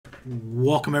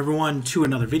Welcome everyone to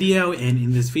another video, and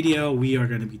in this video we are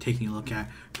going to be taking a look at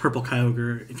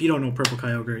PurpleKyogre. If you don't know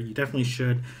PurpleKyogre, you definitely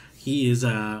should. He is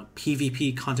a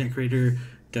PvP content creator,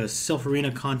 does Silph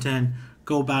Arena content,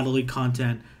 Go Battle League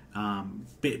content,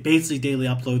 basically daily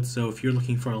uploads. So if you're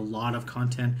looking for a lot of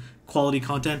content, quality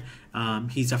content,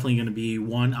 he's definitely going to be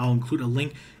one. I'll include a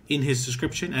link in his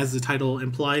description, as the title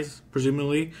implies,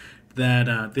 presumably,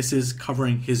 that this is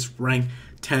covering his rank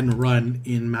 10 run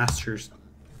in Masters.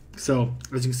 So,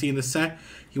 as you can see in this set,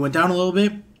 he went down a little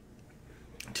bit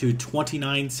to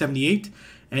 2978,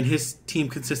 and his team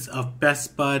consists of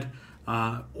Best Bud,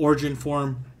 Origin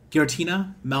Form,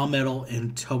 Giratina, Melmetal,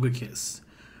 and Togekiss.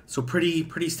 So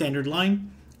pretty standard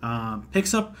line.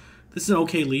 Picks up, this is an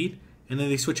okay lead, and then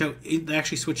they switch out. They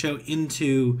actually switch out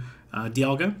into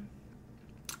Dialga.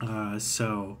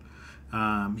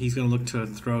 He's going to look to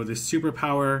throw this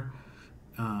superpower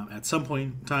at some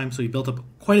point in time. So he built up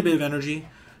quite a bit of energy.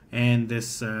 And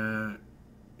this,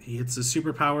 he hits the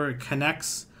superpower, it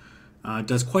connects,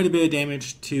 does quite a bit of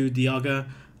damage to Dialga.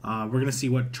 We're going to see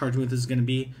what charge move this is going to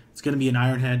be. It's going to be an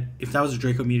Iron Head. If that was a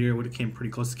Draco Meteor, it would have came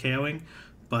pretty close to KOing,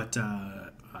 but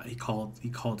he called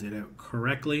it out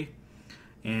correctly.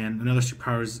 And another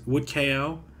superpower would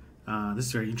KO. This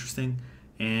is very interesting.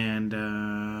 And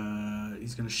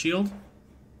he's going to shield.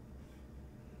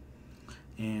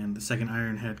 And the second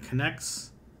Iron Head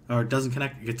connects, or doesn't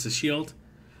connect, it gets a shield.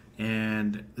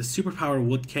 And the superpower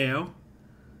would KO.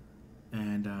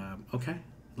 And, okay.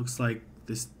 Looks like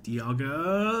this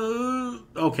Dialga...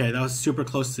 Okay, that was super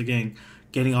close to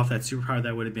getting off that superpower.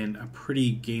 That would have been a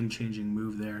pretty game-changing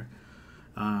move there.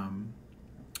 Gonna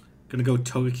go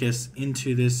Togekiss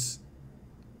into this...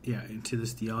 Yeah, into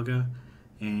this Dialga.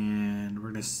 And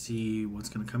we're gonna see what's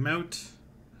gonna come out.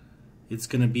 It's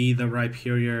gonna be the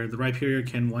Rhyperior. The Rhyperior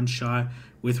can one-shot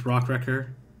with Rock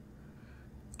Wrecker.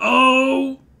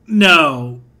 Oh!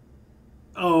 No.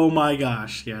 Oh my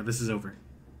gosh. Yeah, this is over.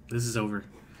 This is over.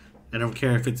 I don't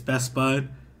care if it's Best Bud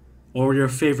or your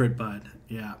favorite Bud.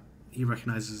 Yeah, he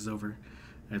recognizes it's over.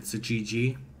 It's a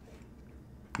GG.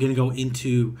 Gonna go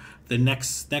into the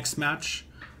next match.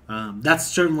 That's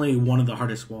certainly one of the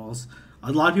hardest walls.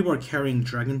 A lot of people are carrying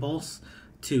Dragon Balls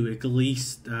to at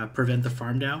least prevent the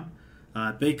farm down.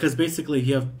 Because basically,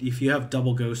 if you have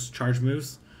double Ghost charge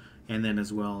moves, and then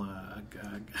as well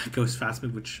Ghost Fast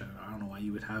move, which I don't know why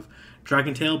you would have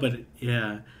Dragon Tail, but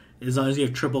yeah, as long as you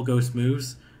have triple Ghost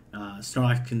moves,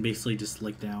 Snorlax can basically just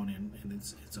lick down and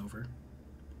it's over.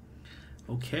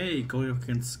 Okay, going up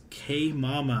against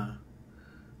K-Mama.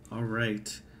 All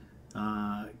right,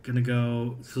 gonna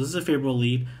go. So this is a favorable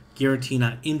lead.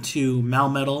 Giratina into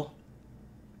Melmetal,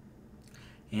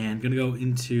 and gonna go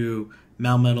into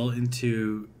Melmetal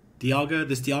into Dialga.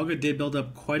 This Dialga did build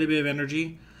up quite a bit of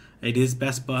energy. It is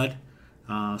Best Bud.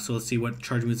 So let's see what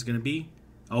charge move is going to be.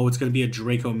 Oh, it's going to be a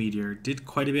Draco Meteor. Did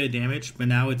quite a bit of damage, but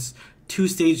now it's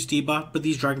 2-stage debuff, but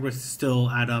these Dragon Breaths still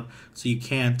add up, so you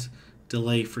can't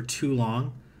delay for too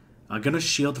long. Going to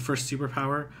shield the first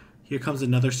superpower. Here comes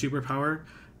another superpower.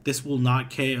 This will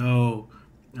not KO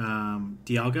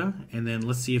Dialga, and then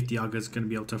let's see if Dialga is going to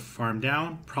be able to farm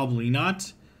down. Probably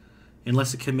not,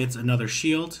 unless it commits another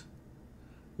shield,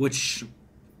 which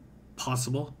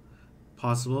possible.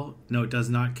 No, it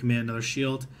does not commit another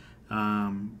shield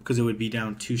because it would be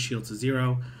down 2 shields to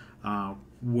 0.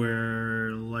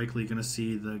 We're likely going to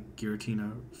see the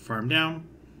Giratina farm down.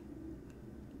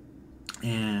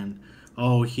 And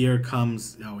oh, here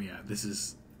comes. Oh yeah, this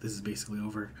is basically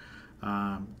over.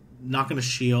 Not going to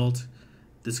shield.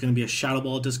 This is going to be a Shadow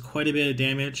Ball. It does quite a bit of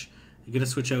damage. You're going to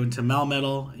switch out into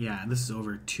Melmetal. Yeah, this is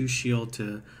over. 2 shield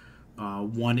to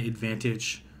 1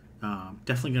 advantage.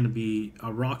 Definitely going to be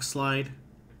a Rock Slide.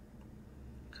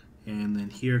 And then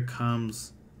here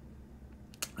comes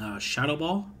Shadow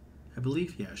Ball, I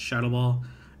believe. Yeah, Shadow Ball.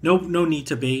 No need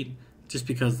to bait, just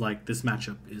because like this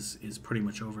matchup is pretty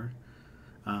much over.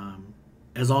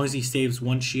 As long as he saves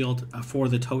 1 shield for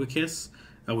the Togekiss,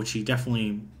 which he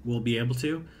definitely will be able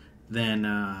to, then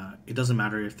it doesn't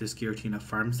matter if this Giratina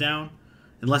farms down,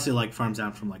 unless it like farms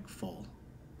down from like full,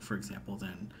 for example.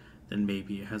 Then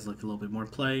maybe it has like a little bit more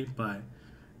play, but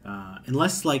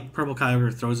unless like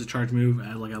PurpleKyogre throws a charge move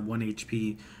at like a 1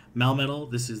 HP Melmetal,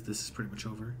 this is pretty much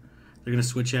over. They're gonna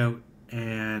switch out,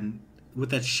 and with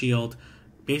that shield,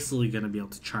 basically gonna be able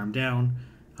to charm down,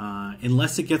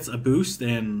 unless it gets a boost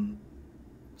and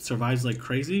survives like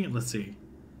crazy. Let's see,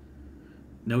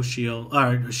 no shield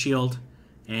or a shield,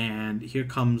 and here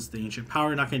comes the Ancient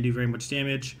Power. Not gonna do very much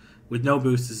damage. With no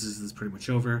boost, this is pretty much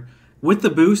over. With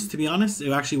the boost, to be honest, it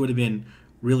actually would have been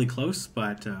really close,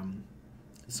 but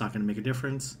it's not going to make a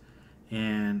difference.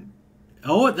 And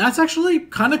Oh, that's actually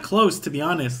kind of close, to be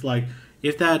honest. Like,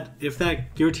 if that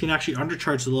Giratina actually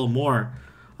undercharged a little more,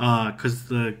 because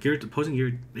the opposing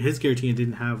his Giratina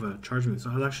didn't have a charge move, so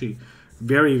I was actually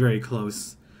very, very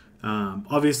close.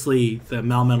 Obviously, the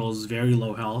Melmetal is very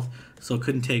low health, so it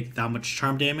couldn't take that much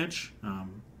charm damage.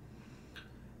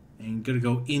 And gonna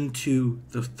go into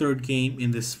the third game in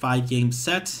this 5-game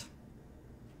set,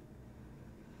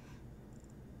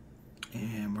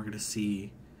 and we're gonna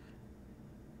see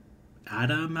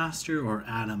Adam Master or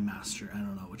Adam Master. I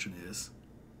don't know which one it is,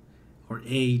 or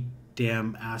A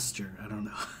Damn Aster. I don't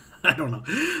know. I don't know.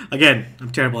 Again, I'm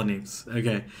terrible at names.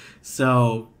 Okay,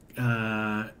 so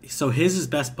his is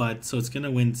Best Bud, so it's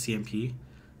gonna win CMP.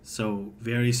 So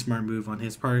very smart move on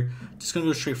his part. Just gonna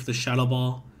go straight for the Shadow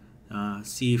Ball.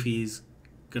 See if he's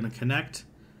gonna connect.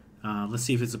 Let's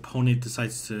see if his opponent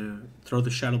decides to throw the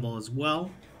Shadow Ball as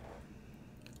well.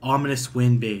 Ominous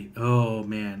Wind Bait. Oh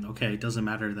man. Okay, it doesn't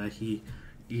matter that he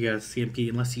has CMP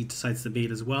unless he decides to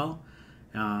bait as well.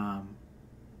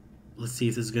 Let's see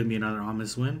if this is gonna be another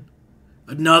Ominous Wind.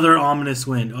 Another Ominous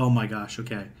Wind. Oh my gosh.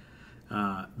 Okay.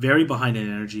 Very behind in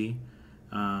energy.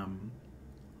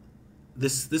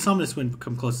 This Ominous Wind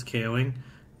come close to KOing,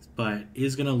 but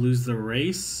is gonna lose the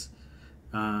race.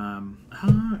 I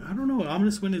don't know.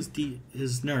 Ominous Wind is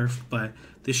nerfed, but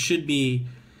this should be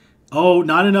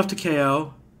not enough to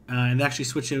KO, and actually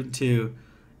switch it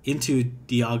into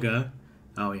Dialga.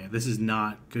 Oh yeah, this is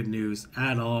not good news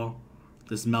at all.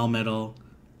 This Melmetal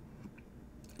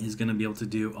is gonna be able to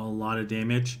do a lot of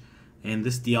damage, and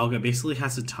this Dialga basically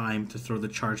has the time to throw the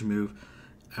charge move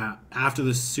after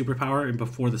the superpower and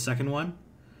before the second one,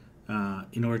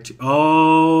 in order to.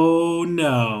 Oh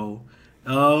no,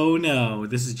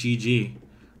 this is GG.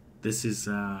 This is,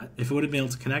 if it would have been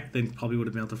able to connect, then probably would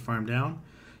have been able to farm down.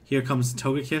 Here comes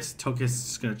Togekiss. Togekiss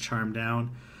is going to charm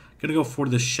down. Going to go for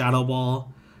the Shadow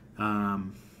Ball.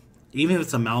 Even if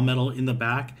it's a Melmetal in the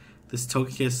back, this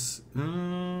Togekiss,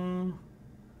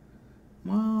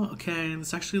 well, okay,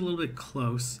 it's actually a little bit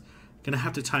close. Going to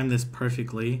have to time this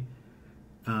perfectly.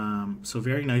 So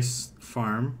very nice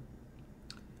farm.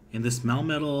 And this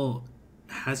Melmetal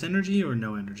has energy or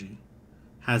no energy?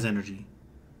 Has energy.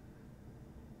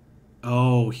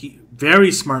 Oh,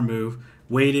 very smart move.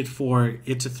 Waited for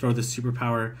it to throw the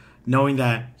superpower, knowing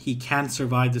that he can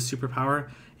survive the superpower,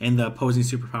 and the opposing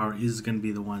superpower is going to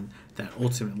be the one that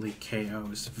ultimately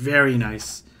KOs. Very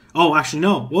nice. Oh, actually,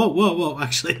 no. Whoa.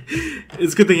 Actually,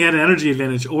 it's a good thing he had an energy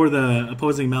advantage, or the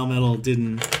opposing Melmetal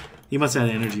didn't. He must have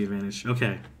had an energy advantage.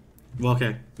 Okay.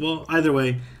 Well, either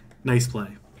way, nice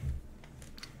play.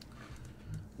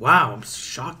 Wow, I'm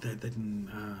shocked that didn't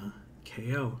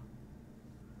KO.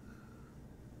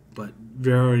 But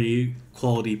very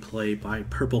quality play by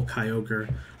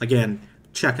PurpleKyogre. Again,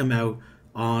 check him out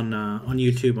on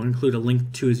YouTube. I'll include a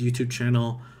link to his YouTube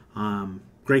channel.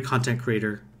 Great content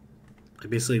creator. I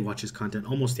basically watch his content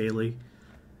almost daily.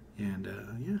 And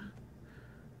yeah.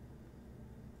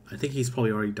 I think he's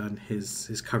probably already done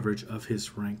his coverage of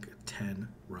his rank 10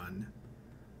 run.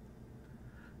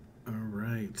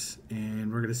 Alright,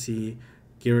 and we're going to see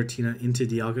Giratina into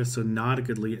Dialga, so not a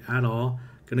good lead at all.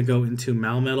 Going to go into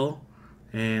Melmetal,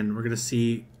 and we're going to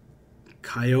see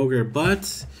Kyogre,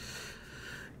 but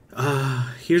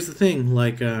here's the thing,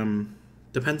 like,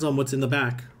 depends on what's in the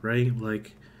back, right?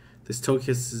 Like, this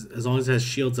Togekiss, as long as it has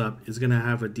shields up, is going to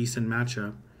have a decent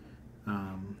matchup.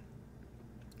 Going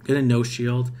to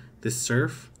no-shield this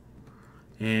Surf.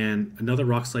 And another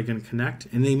Rock Slide going to connect.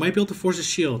 And they might be able to force a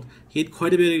shield. He had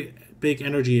quite a big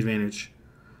energy advantage.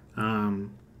 Yeah,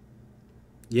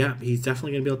 he's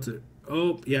definitely going to be able to...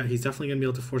 Oh, yeah, he's definitely going to be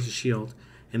able to force a shield.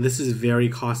 And this is very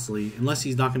costly, unless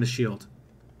he's not going to shield.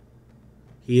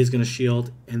 He is going to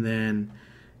shield, and then...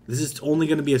 This is only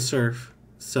going to be a Surf.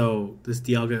 So this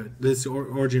Dialga, this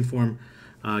Origin form,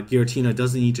 Giratina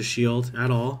doesn't need to shield at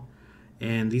all.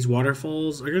 And these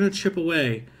Waterfalls are going to chip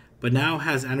away. But now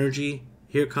has energy...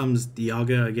 Here comes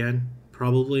Dialga again,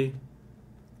 probably.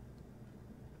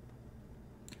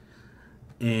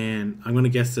 And I'm going to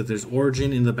guess that there's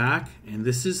Origin in the back. And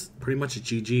this is pretty much a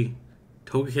GG.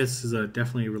 Togekiss is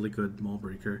definitely a really good Mole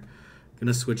Breaker. Going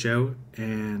to switch out.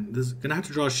 And this is going to have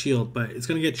to draw a shield, but it's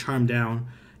going to get charmed down.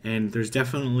 And there's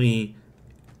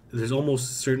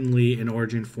almost certainly an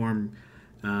Origin form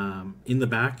in the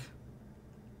back.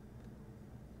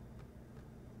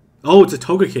 Oh, it's a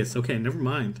Togekiss. Okay, never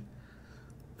mind.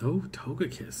 Oh,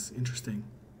 Togekiss. Interesting.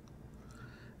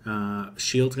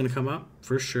 Shield's going to come up,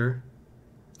 for sure.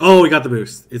 Oh, we got the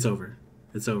boost. It's over.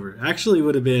 It's over. Actually, it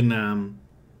would have been...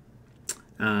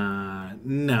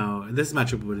 no, this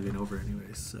matchup would have been over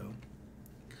anyways, so...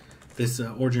 this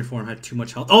Origin form had too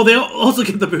much health. Oh, they also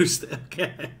get the boost.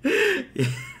 Okay. Yeah,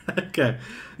 okay.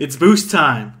 It's boost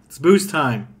time. It's boost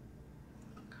time.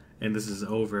 And this is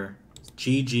over.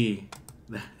 GG.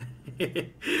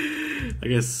 I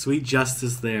guess sweet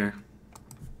justice there.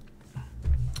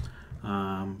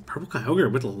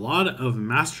 PurpleKyogre with a lot of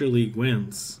Master League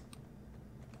wins.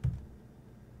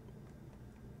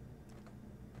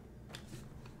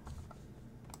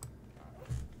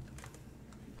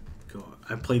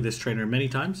 I've played this trainer many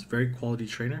times. Very quality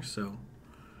trainer. So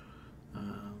we're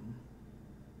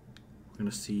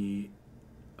gonna see.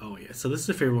 Oh yeah. So this is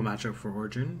a favorable matchup for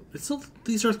Origin. It's still,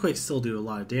 these Earthquakes still do a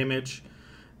lot of damage,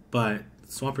 but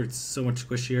Swampert's so much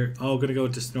squishier. Oh, gonna go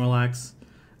to Snorlax.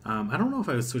 I don't know if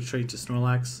I would switch straight to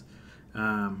Snorlax.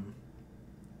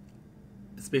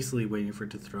 It's basically waiting for it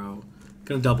to throw.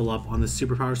 Gonna double up on the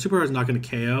Superpower. Superpower is not gonna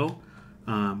KO.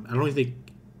 I don't really think.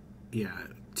 Yeah,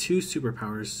 2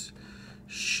 Superpowers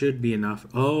should be enough.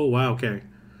 Oh wow. Okay.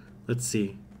 Let's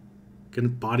see. Gonna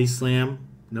Body Slam.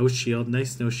 No shield.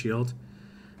 Nice no shield.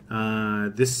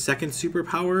 This second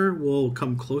Superpower will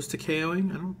come close to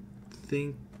KOing. I don't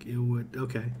think it would.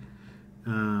 Okay.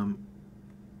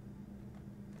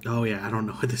 Oh yeah, I don't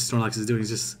know what this Snorlax is doing. He's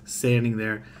just standing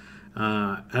there.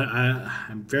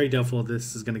 I'm very doubtful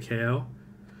this is going to KO.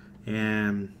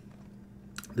 And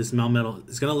this Melmetal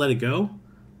is going to let it go.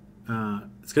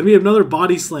 It's going to be another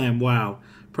Body Slam. Wow.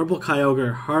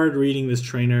 PurpleKyogre, hard reading this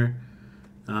trainer.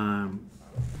 Going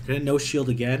to no shield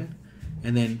again.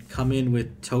 And then come in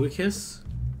with Togekiss.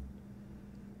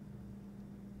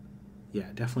 Yeah,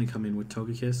 definitely come in with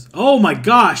Togekiss. Oh my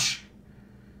gosh!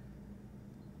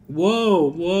 Whoa,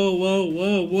 whoa, whoa,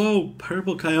 whoa, whoa.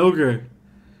 PurpleKyogre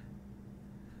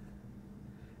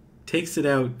takes it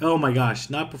out. Oh my gosh,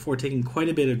 not before taking quite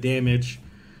a bit of damage.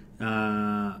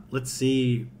 Let's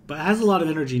see. But it has a lot of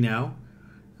energy now.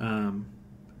 And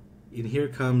here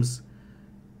comes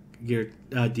your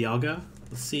Dialga.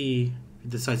 Let's see. He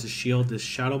decides to shield this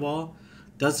Shadow Ball.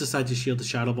 Does decide to shield the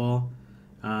Shadow Ball.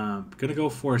 Gonna go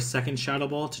for a second Shadow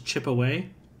Ball to chip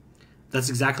away. That's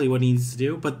exactly what he needs to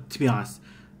do. But to be honest,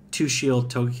 2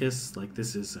 shield Togekiss, like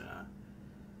this is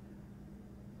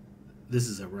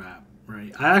a wrap,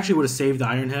 right? I actually would have saved the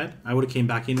Iron Head. I would have came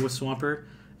back in with Swampert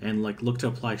and like looked to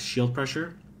apply shield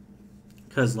pressure,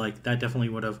 because like that definitely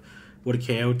would have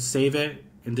KO'd. Save it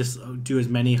and just do as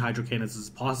many Hydro Cannons as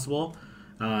possible.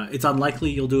 It's unlikely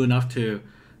you'll do enough to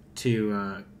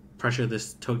pressure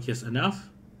this Togekiss enough,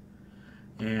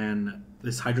 and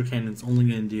this Hydro Cannon's only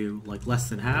going to do like less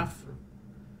than half.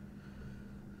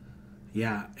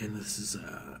 Yeah, and this is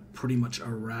pretty much a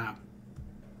wrap.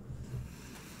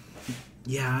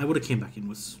 Yeah, I would have came back in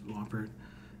with Swampert.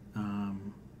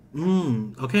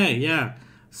 Okay, yeah.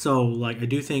 So, like, I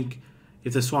do think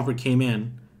if the Swampert came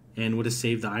in and would have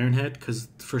saved the Iron Head, because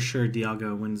for sure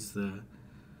Dialga wins the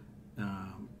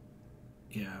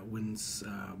wins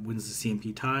the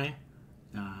CMP tie.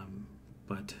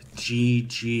 But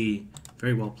GG,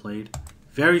 very well played.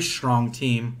 Very strong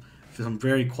team. Some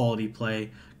very quality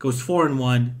play. Goes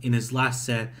 4-1 in his last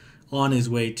set, on his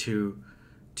way to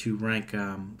rank.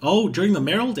 During the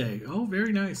Merrill Day. Oh,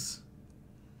 very nice.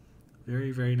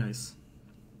 Very, very nice.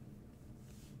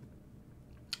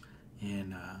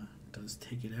 And does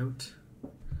take it out.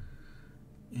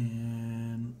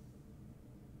 And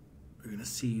we're gonna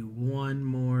see one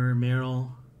more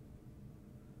Merrill.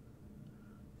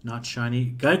 Not shiny.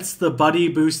 Gets the Buddy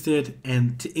boosted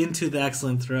and into the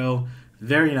excellent throw.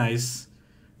 Very nice.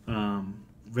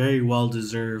 Very well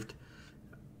deserved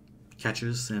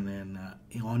catches. And then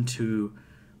on to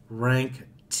rank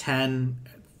 10,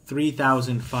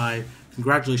 3005.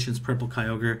 Congratulations,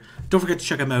 PurpleKyogre. Don't forget to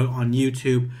check him out on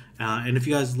YouTube. And if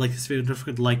you guys like this video, don't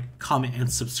forget to like, comment,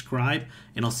 and subscribe.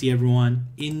 And I'll see everyone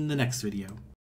in the next video.